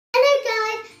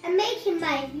making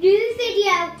my new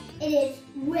video. It is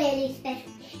really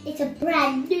special. It's a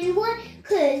brand new one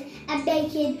because I'm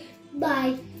making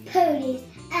my ponies.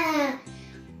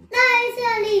 Nice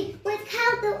early. Let's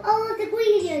count all the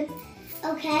ingredients.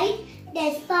 Okay,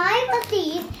 there's 5 of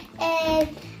these,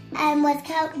 and let's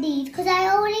count these because I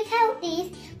already count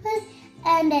these.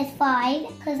 And there's 5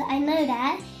 because I know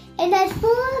that. And there's 4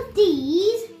 of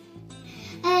these,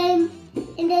 and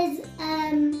there's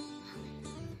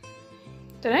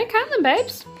Don't count them,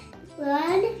 babes.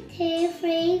 1, 2,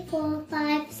 3, 4,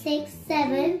 5, 6,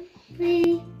 7.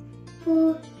 3,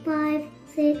 4, 5,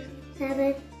 6,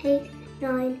 7, 8,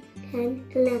 9, 10,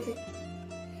 11.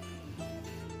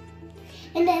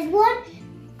 And there's 1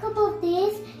 cup of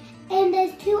this, and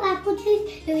there's 2 apple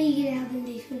juice. So you can have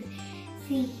this one.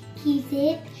 See, keep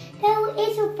it. No,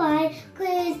 it's all fine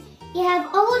because you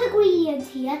have all the ingredients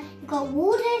here. You got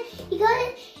water.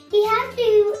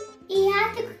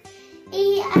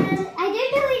 I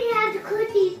don't know when you have to cut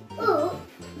these up,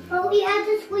 but you have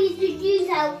to squeeze the juice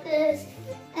out first.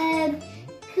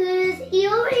 Because you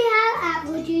already have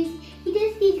apple juice, you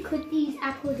just need to cut these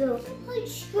apples up. Put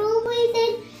strawberries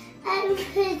in,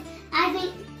 because I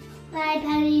think my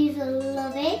ponies will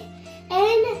love it.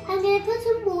 And I'm going to put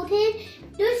some water in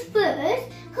just first,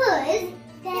 because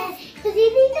you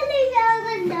need to leave it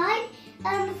overnight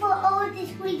for all the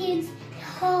ingredients to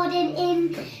harden in.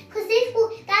 Because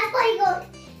that's why you got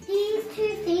these 2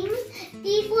 things.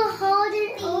 These will harden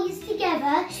these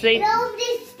together. And all of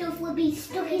this stuff will be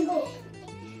stuck in.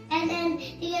 And then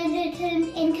they're going to turn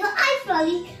into ice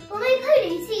lolly for my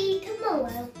pony to eat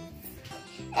tomorrow.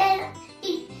 And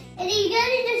you're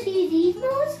going to just use these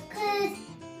molds because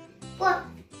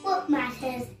what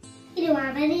matters? You don't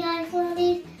have any ice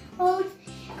lollies molds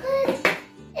because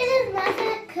it doesn't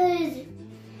matter because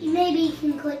maybe you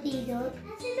can cut these up.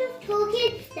 That's enough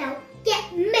talking. Now get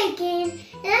making.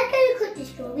 And I'm going to cut the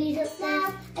strawberries up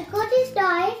now. I've got this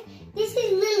knife. This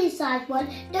is Lily's size one.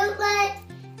 Don't let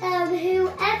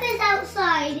whoever's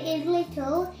outside is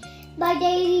little. My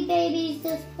daily babies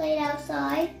just played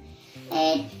outside.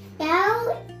 And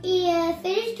now you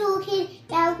finished talking.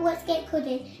 Now let's get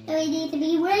cutting. Now we need to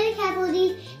be really careful.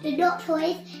 These are not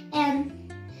toys.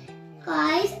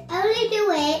 Guys, only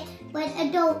do it when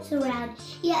adults are around.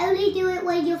 You only do it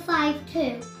when you're 5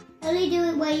 too. Only do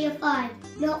it when you're 5,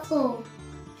 not 4.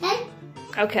 Okay?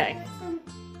 Okay.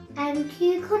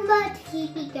 Cucumber to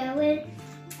keep me going,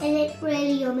 and it's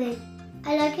really yummy.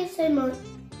 I like it so much.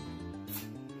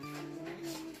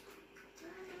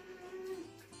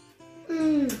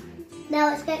 Now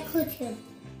let's get cooking.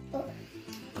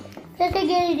 First I'm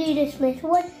going to do this little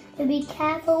one, so be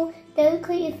careful, don't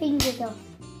cut your fingers off.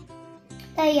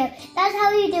 There you go, that's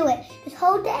how you do it. Just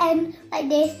hold the end like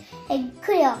this and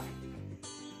cut it off.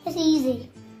 It's easy.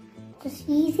 Just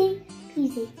easy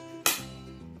peasy.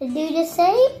 And do the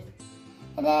same.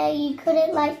 And then you cut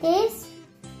it like this.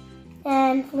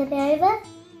 And flip it over.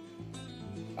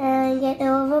 And get the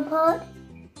other part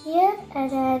here.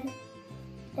 And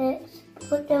then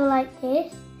put them like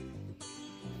this.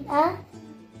 And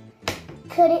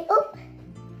cut it up.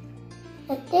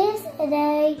 Like this. And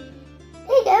then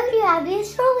there you go. You have your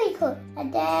strawberry cut.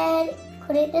 And then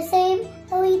cut it the same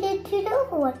how we did to the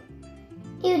other one.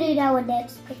 You do that one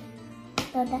next.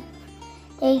 Then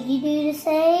you do the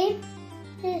same.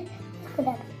 Look at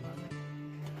that.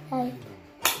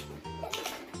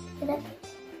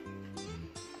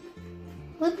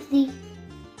 Whoopsie.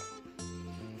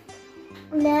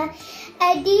 Now,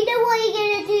 and do you know what you're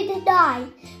going to do tonight?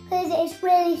 Because it's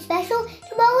really special.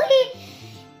 Tomorrow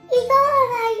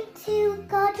you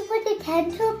got to put the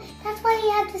tent up. That's why you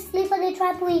have to sleep on the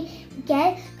trampoline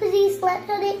again. Because he slept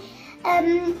on it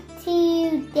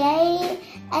today,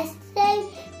 yesterday,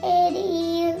 and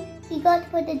he got to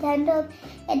put the tent up.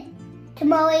 And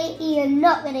tomorrow you're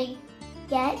not going to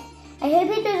get. I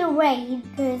hope it doesn't rain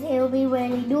because it will be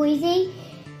really noisy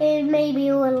and maybe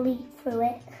it will leak through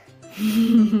it.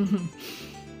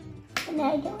 And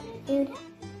I don't want to do that.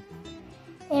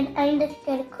 And I'm just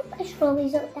going to cut my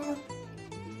strawberries up now.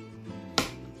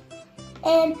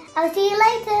 And I'll see you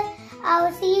later.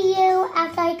 I'll see you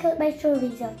after I cut my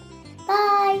strawberries up.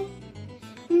 Bye.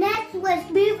 Next, let's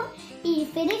move on. You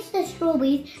finish the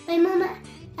strawberries. My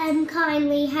mum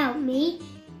kindly helped me.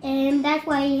 And that's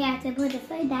why you have to put the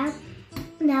phone down.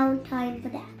 Now time for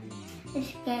that.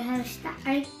 Let's get her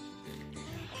started.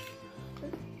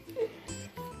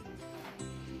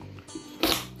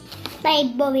 My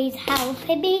mummy's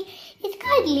helping me. He's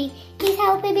kindly. He's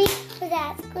helping me, so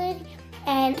that's good.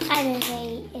 And I don't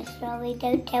say it's strawberry.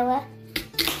 Don't tell her.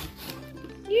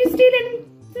 You stealing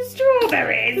the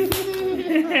strawberries?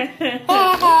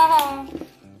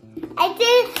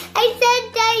 I I said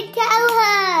don't tell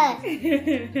her.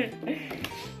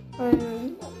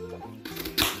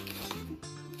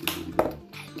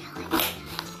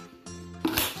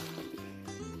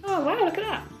 Oh wow, look at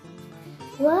that.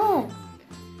 What?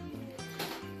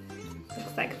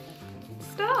 Looks like a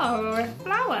star or a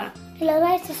flower. It looks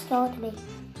like a star to me.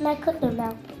 And I cut them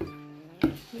out.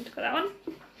 You need to cut that one.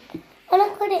 I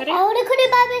want to cut it. Ready? I want to cut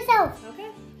it by myself. Okay.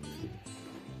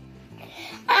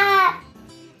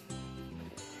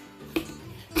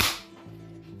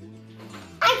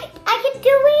 I can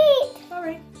do it.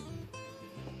 Sorry.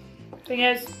 Thing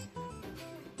is,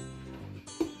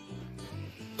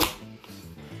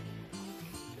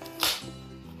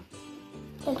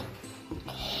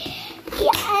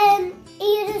 Yeah,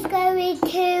 you're just going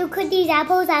to cut these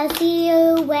apples. I'll see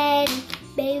you when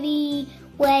we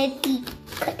cut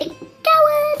the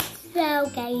carrots.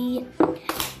 Okay.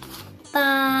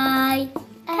 Bye.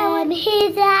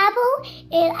 Here's the apple,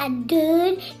 and I'm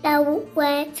done. Now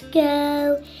let's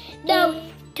go. Now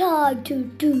it's time to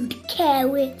do the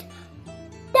carrot.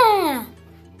 There.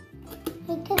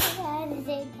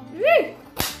 woo!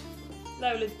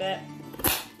 Lola's bit.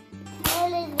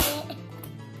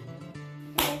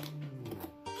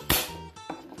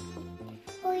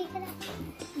 Oh, you can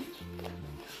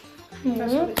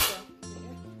Press hold it still.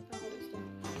 I'll hold it still.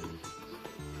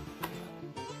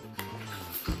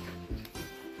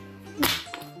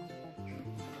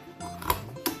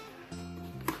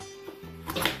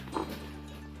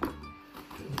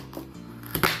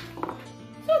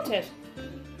 Sorted.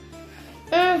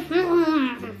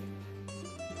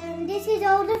 This is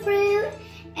all the fruit,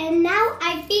 and now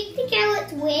I think the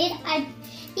carrots win.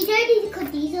 You don't need to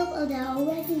cut these up, or they're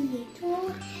already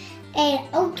little. And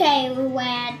okay, we're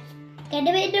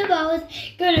gonna make the balls.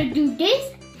 Gonna do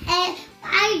this, and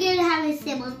I'm gonna have a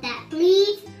sip of that,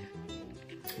 please.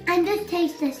 And just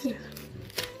taste this.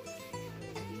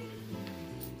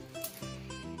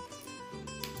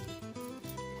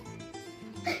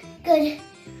 Good.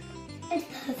 It's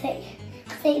perfect.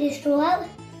 Take the straw out.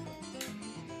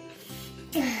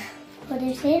 Put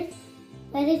this in.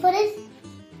 Ready for this?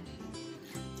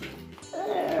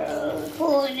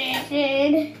 Pour this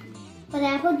in. Put the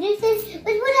apple juice in. Let's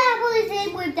put the apple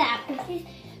in with the apple juice.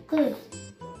 Good.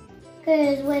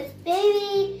 Because when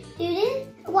baby do this,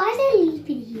 why is there a leaf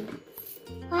in here?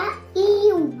 What?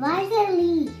 Ew, why is there a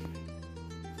leaf?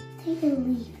 Take the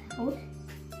leaf out.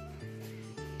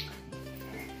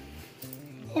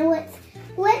 And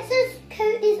let's just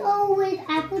coat this all with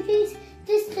apple juice.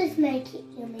 Just make it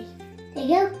yummy. There you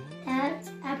go.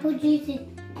 That's apple juice. Who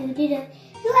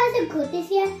hasn't cooked this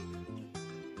yet?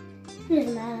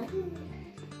 Doesn't matter.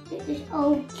 Get this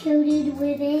all coated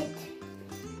with it.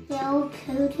 They're all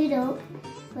coated up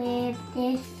with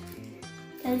this.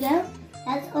 There we go.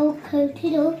 That's all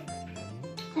coated up.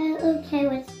 Okay,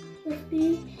 let's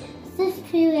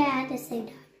just do it at the same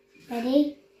time.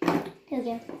 Ready? There we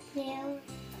go. Now,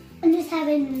 I'm just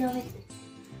having another.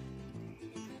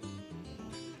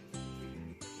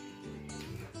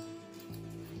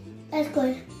 That's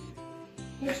good.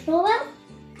 Your straw out.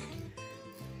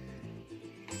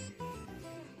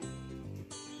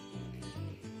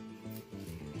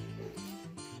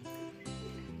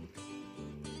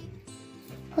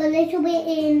 Put a little bit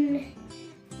in.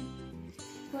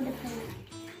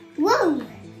 Whoa!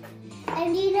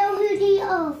 And you know who they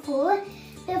are for?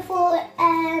 They're for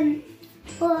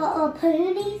our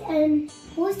ponies and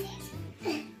horses.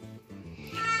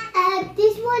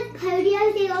 This one's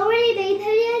ponios. They already made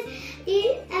ponios.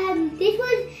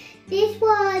 This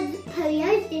one's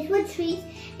ponios. This one's treats.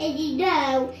 And you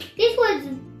know, this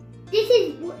is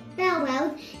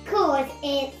Bellwell's cause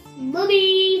it's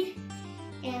mummies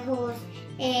and horse.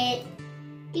 And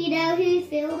you know who's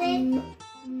filming?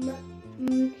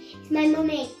 It's my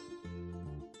mummy.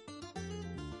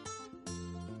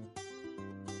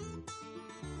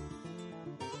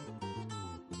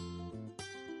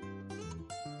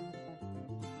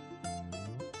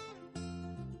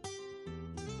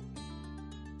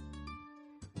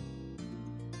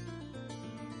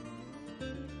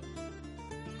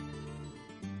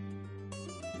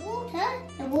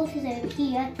 The water's over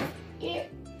here.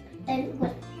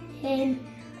 And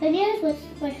Ponios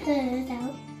was hers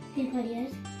out. Two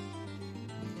Ponios.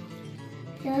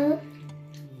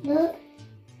 Look.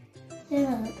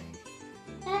 Look.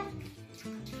 That.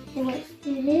 And let's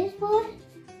do this one.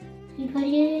 Two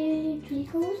Ponio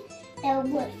twinkles.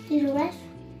 And let's do the rest.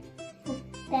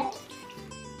 That.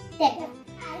 There.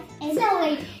 And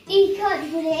sorry, you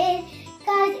can't put it in.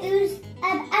 Guys, it was,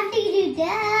 after you do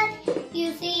that,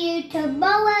 you'll see you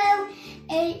tomorrow,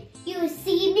 and you'll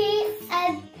see me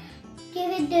give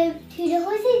it to the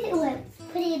horses.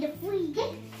 put it in the freezer.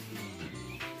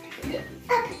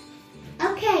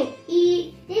 Okay,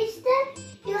 this time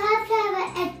you have to have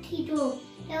an empty door.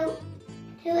 So,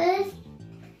 first,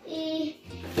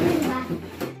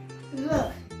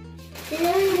 look,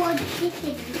 there's only one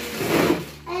chicken here.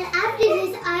 And after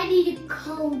this, I need a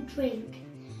cold drink.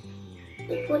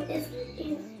 Look what this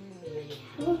is.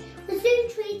 The food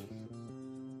treat.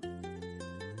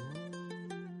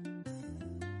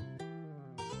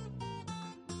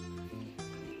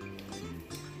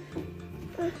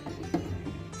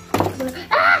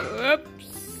 Ah! Oops.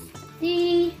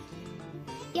 See?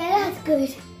 Yeah, that's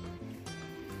good.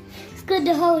 It's good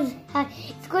the hose.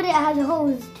 It's good it has a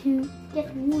hose to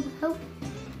get water out.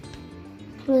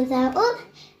 Close that up.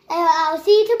 I'll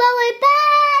see you tomorrow.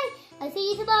 Bye. I'll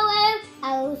see you tomorrow.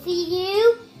 I will see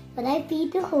you when I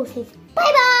feed the horses.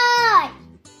 Bye bye.